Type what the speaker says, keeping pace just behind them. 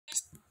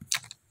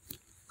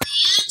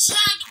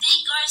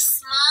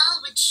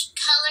which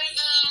color,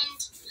 and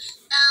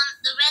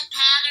the red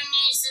pattern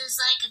is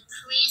like a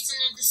reason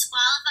to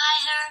disqualify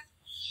her.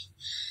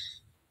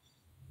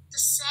 To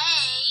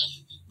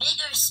say big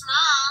or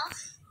small,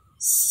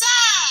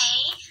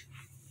 say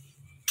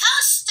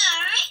Costa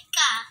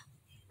Rica.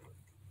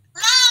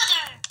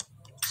 Louder,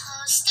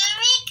 Costa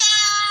Rica.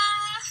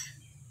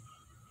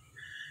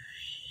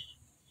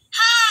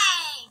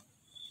 Hi,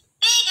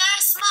 big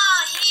or small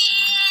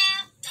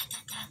here. Da,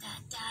 da, da, da,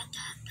 da,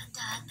 da,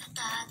 da, da,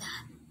 da, da,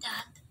 da.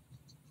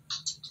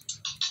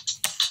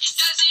 It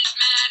doesn't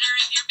matter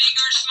if you're big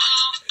or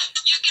small.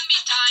 You can be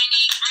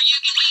tiny or you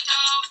can be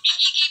tall. If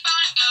you keep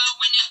on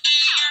going and do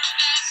your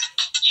best,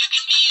 you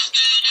can be as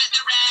good as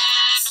the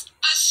rest.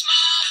 A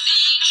small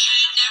thing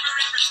should never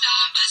ever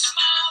stop. A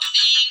small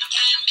thing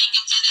can make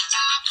it to the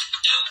top.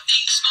 Don't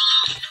think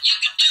small. You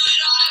can do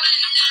it all,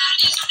 and that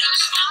is no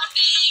small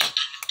thing.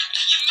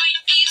 You might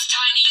be as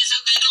tiny as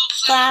a little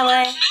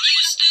flower, but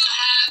you still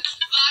have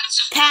lots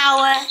of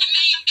Power. You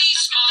may be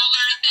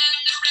smaller than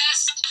the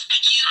rest,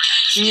 but you can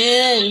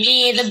You be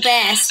the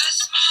best. a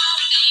small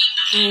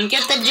thing.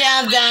 Get the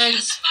job done.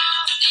 A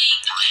small thing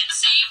can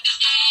save the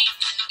day.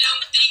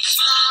 Don't think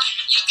small.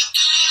 You can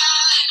do it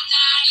all, and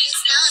that is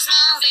no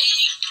small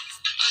thing.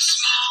 A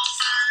small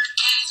bird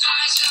can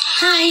fly so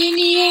High in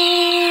the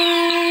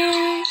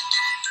air.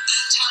 the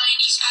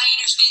tiny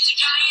spider spins a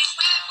giant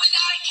web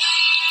without a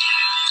care.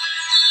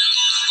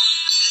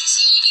 The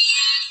teeny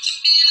ant can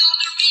build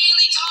a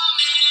really tall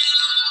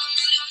mound.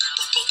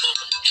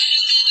 And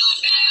a little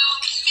bell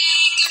can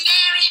make a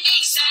very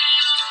big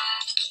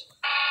sound.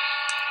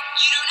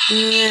 You don't have to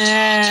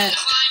Yeah.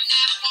 climb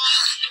that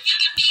wall. You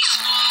can be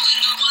small and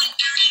no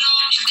wonder at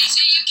all. If they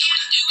say you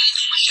can't do it,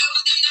 show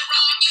them they're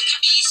wrong. You can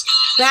be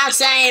small Not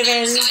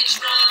saving. and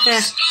strong.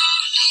 Yeah. Small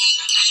thing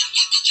can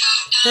get the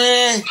job done.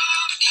 Yeah.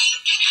 Small thing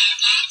can have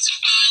lots of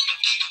fun.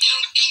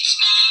 Don't think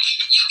small.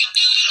 You can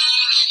do it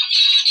all, and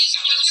that is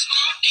no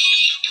small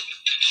thing.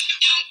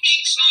 Don't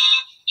think small.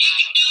 You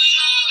can do it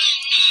all,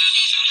 and that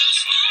is no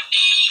small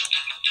thing.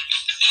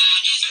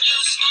 That is no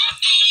small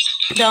thing.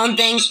 Don't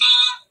think.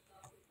 Small.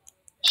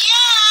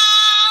 Yo,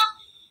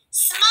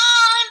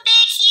 small and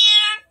big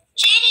here.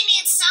 JD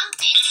needs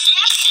something to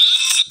happen.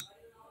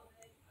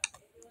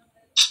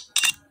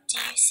 Do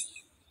you see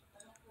it?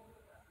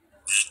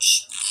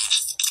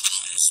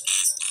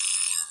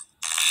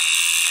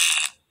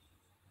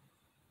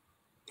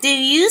 Do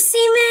you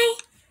see me?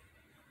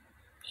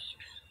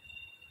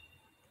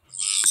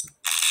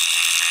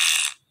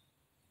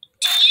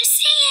 Do you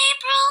see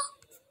April?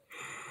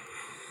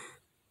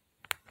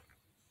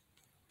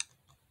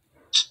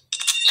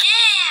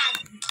 Yeah.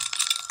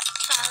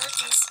 Follow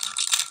Jason.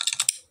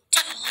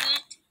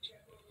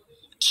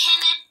 Can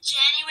a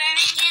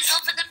January get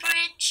over the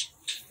bridge?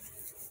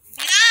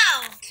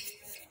 No.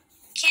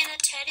 Can a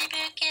teddy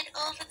bear get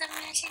over the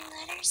missing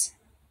letters?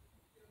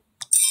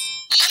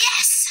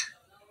 Yes.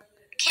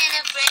 Can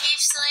a brave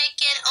sleigh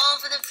get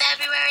over the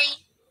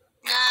February?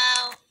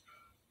 No.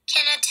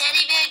 Can a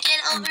teddy bear get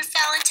over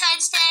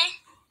Valentine's Day?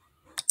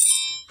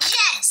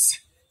 Yes.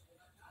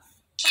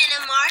 Can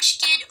a marsh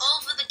get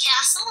over the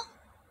castle?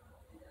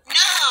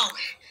 No.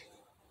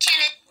 Can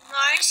a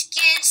marsh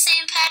get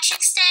St.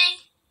 Patrick's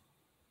Day?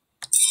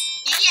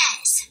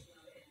 Yes.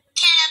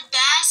 Can a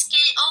bass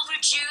get over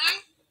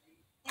June?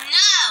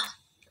 No.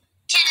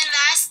 Can a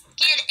mask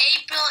get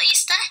April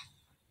Easter?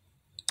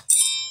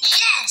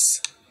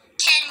 Yes.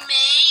 Can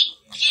May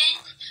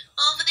get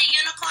over the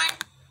unicorn?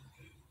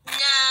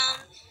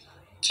 No.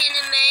 Can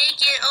a May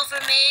get over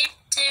May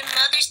to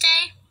Mother's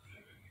Day?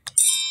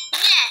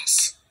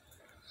 Yes.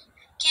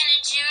 Can a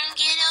June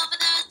get over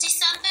the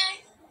December?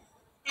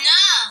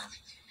 No.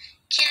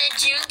 Can a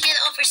June get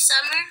over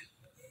summer?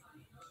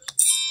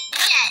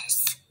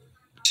 Yes.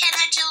 Can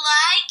a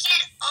July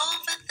get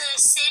over the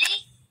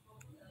city?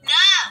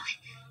 No.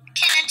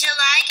 Can a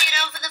July get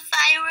over the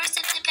fireworks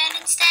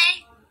Independence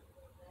Day?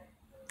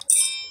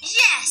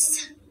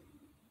 Yes.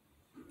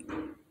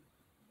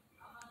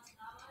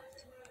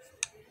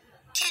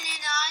 Can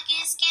an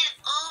August get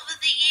over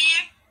the year?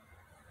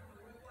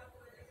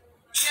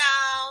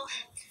 No.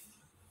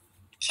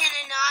 Can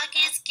an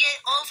August get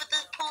over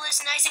the pool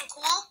is nice and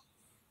cool?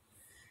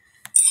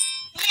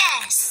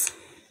 Yes.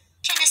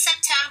 Can a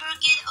September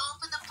get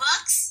over the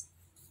books?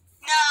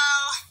 No.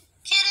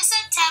 Can a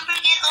September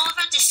get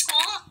over the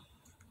school?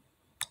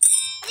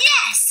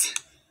 Yes.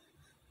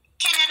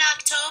 Can an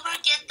October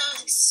get the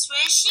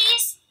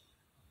swishies?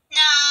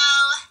 No.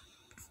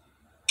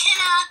 Can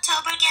an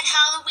October get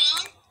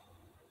Halloween?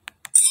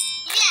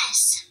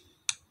 Yes.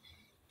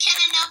 Can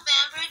a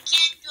November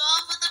get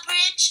over the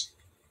bridge?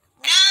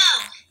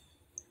 No.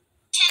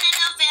 Can a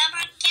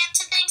November get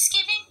to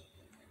Thanksgiving?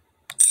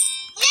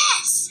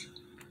 Yes.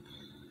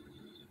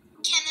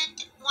 Can a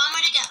one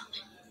more to go.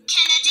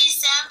 Can a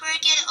December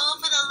get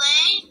over the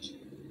lake?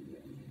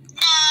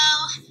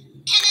 No.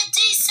 Can a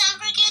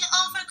December get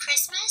over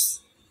Christmas?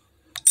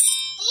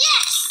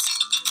 Yes.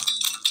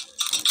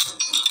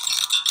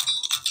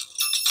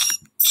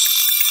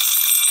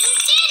 You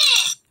did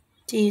it.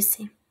 Do you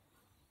see?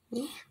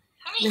 Yeah.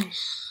 Hurry.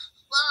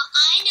 Well,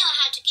 I know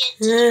how get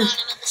to the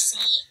bottom of the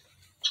sea?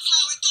 The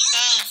flower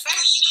does.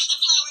 First. The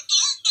flower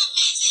does the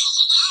visit.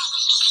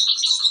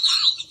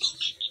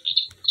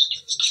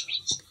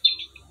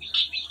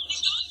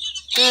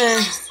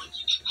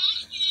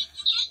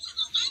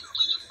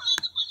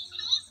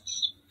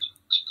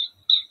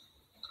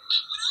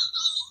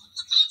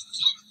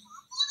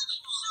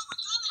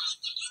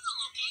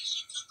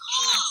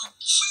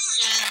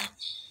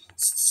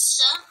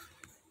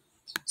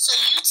 So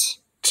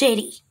you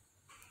JD.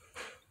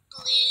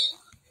 blue,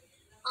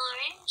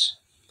 orange,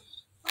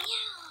 meow.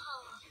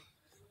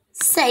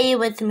 Say it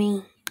with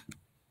me.